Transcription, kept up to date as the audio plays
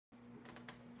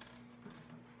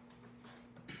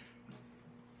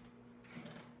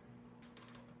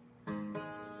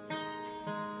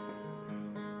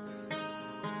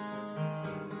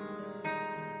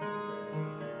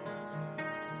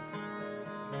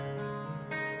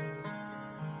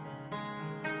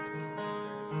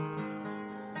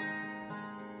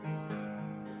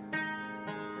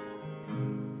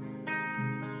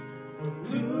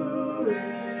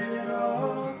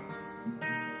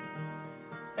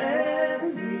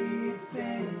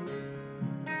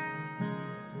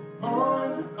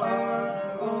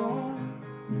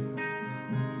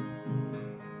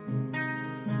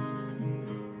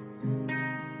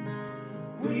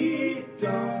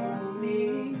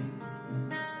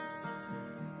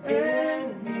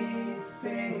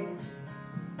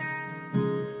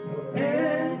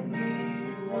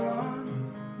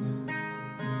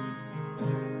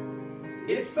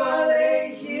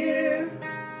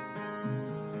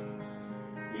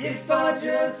If I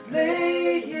just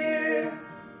lay here,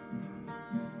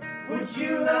 would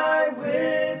you lie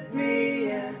with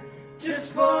me and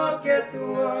just forget the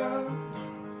world?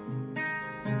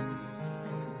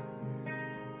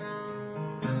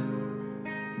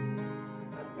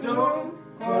 I don't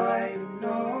quite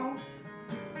know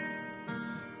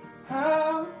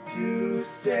how to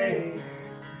say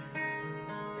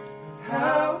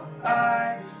how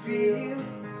I feel.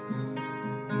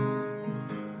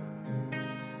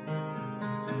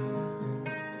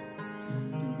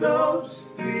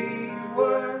 Those three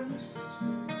words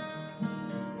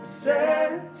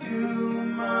said too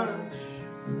much.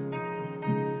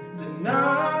 They're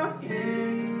not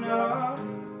enough.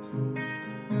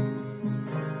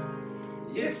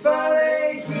 If I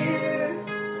lay here,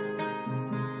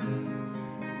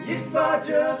 if I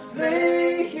just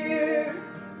lay here,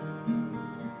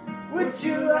 would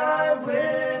you lie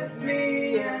with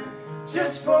me and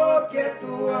just forget the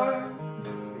world?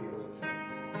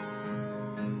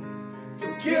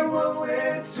 Forget what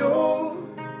we're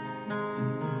told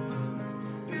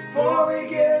before we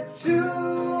get too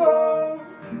old.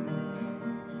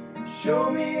 Show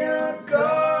me a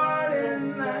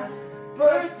garden that's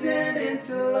bursting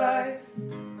into life.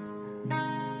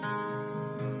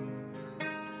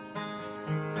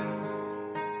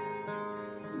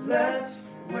 Let's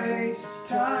waste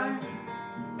time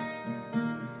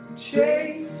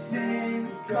chasing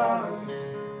cars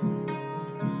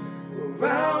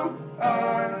around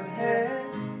our heads.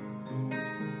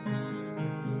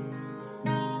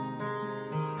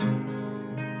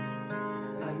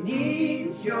 I need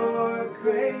your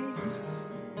grace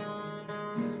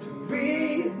to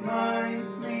remind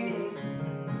me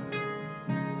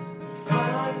to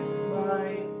find my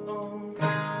own.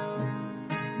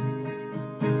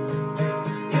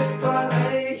 'Cause if I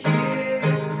lay here,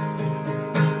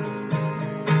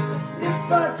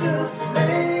 if I just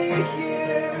lay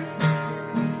here,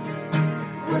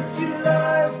 would you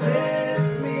lie with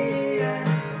me and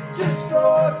just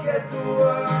forget the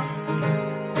world?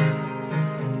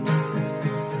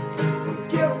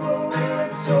 Forget what we're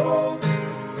told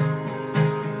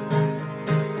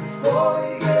before we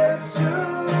get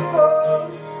too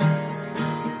old.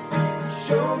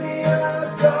 Show me a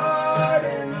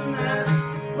garden that's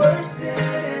bursting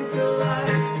into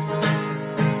life.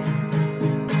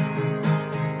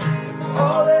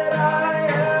 All that I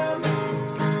am,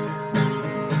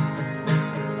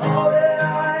 all that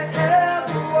I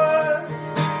ever was,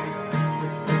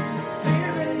 is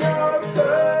here in your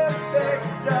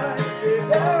perfect eyes.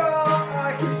 They're all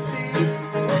I can see.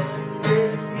 What's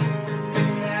it mean to do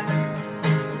that?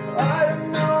 I don't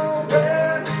know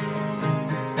where.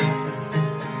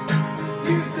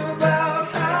 Confused about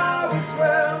how as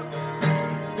well.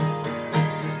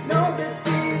 Just know that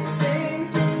these things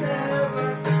will never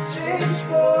change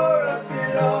for us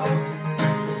at all.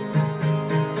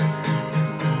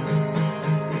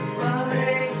 If I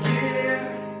lay here,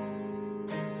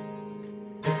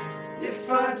 if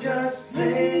I just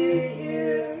lay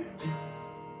here,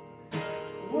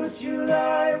 would you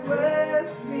lie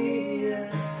with me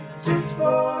and just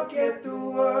forget the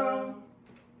world?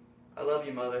 I love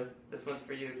you, Mother. This one's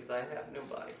for you because I have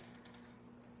nobody.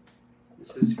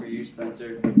 This is for you,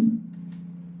 Spencer.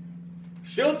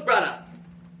 Schultz, brother!